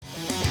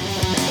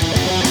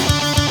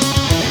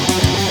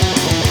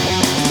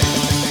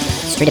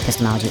Street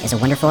epistemology is a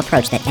wonderful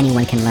approach that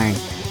anyone can learn.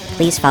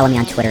 Please follow me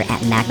on Twitter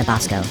at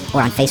MagnaBosco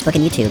or on Facebook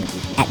and YouTube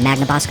at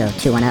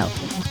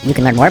MagnaBosco210. You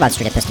can learn more about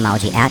street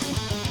epistemology at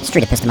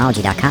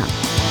streetepistemology.com.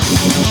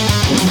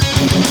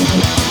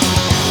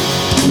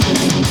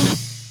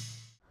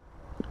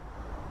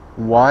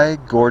 Why,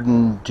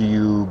 Gordon, do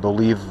you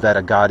believe that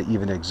a God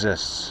even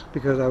exists?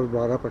 Because I was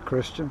brought up a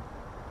Christian.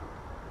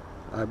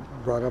 I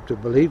brought up to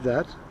believe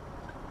that.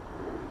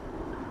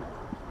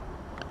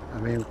 I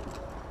mean,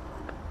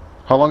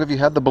 How long have you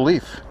had the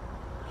belief?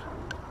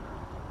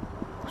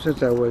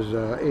 since I was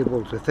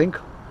able to think.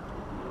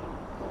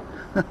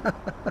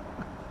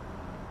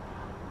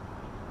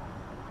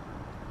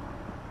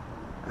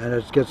 And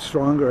it gets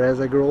stronger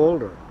as I grow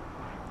older.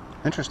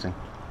 Interesting.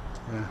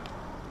 Yeah.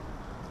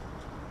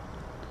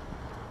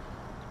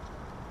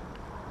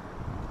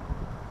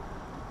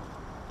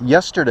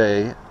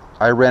 Yesterday,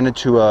 I ran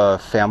into a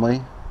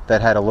family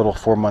that had a little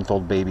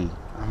 4-month-old baby.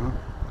 Uh-huh.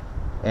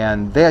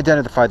 And they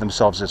identified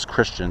themselves as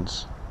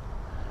Christians.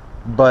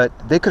 But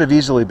they could have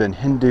easily been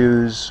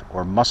Hindus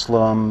or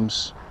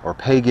Muslims or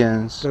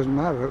pagans. Doesn't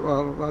matter.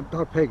 Well,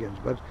 not pagans,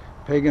 but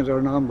pagans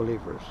are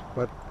non-believers.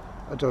 But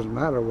it doesn't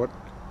matter what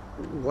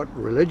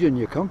religion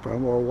you come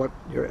from or what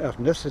your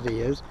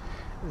ethnicity is.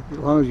 As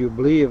long as you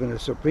believe in a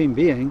supreme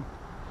being,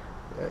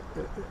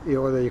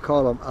 whether you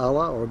call him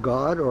Allah or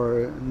God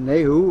or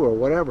Nehu or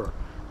whatever,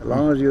 as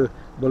long as you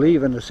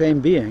believe in the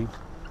same being,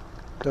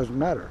 it doesn't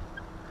matter.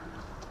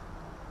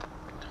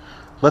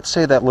 Let's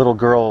say that little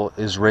girl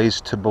is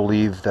raised to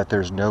believe that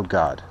there's no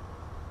God.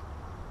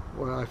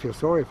 Well, I feel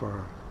sorry for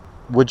her.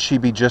 Would she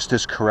be just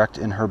as correct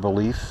in her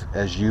belief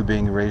as you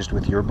being raised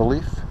with your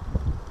belief?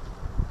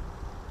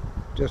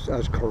 Just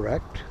as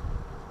correct?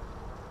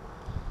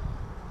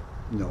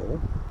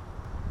 No.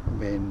 I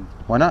mean,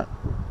 Why not?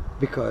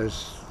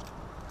 because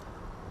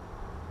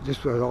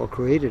this was all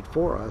created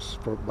for us,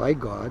 by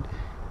God,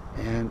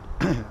 and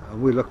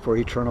we look for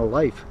eternal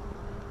life.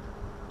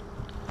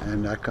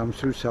 And that comes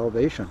through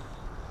salvation.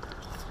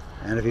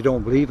 And if you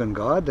don't believe in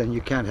God, then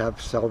you can't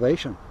have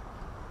salvation.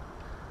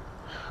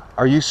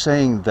 Are you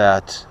saying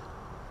that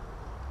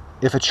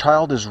if a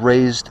child is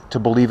raised to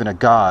believe in a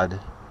God,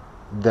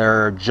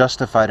 they're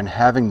justified in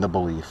having the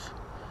belief,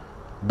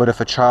 but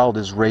if a child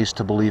is raised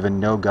to believe in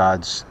no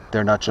gods,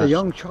 they're not just... A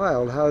young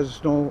child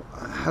has no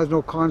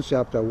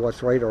concept of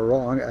what's right or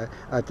wrong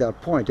at that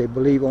point. They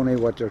believe only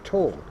what they're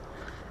told.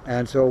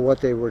 And so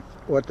what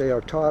they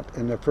are taught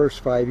in the first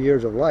 5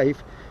 years of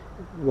life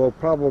will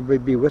probably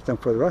be with them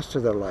for the rest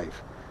of their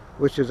life,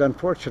 which is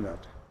unfortunate.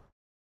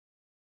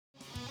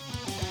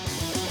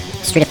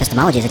 Street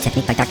epistemology is a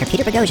technique by Dr.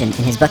 Peter Boghossian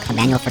in his book A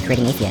Manual for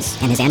Creating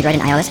Atheists and his Android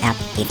and iOS app,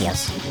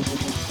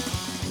 Atheos.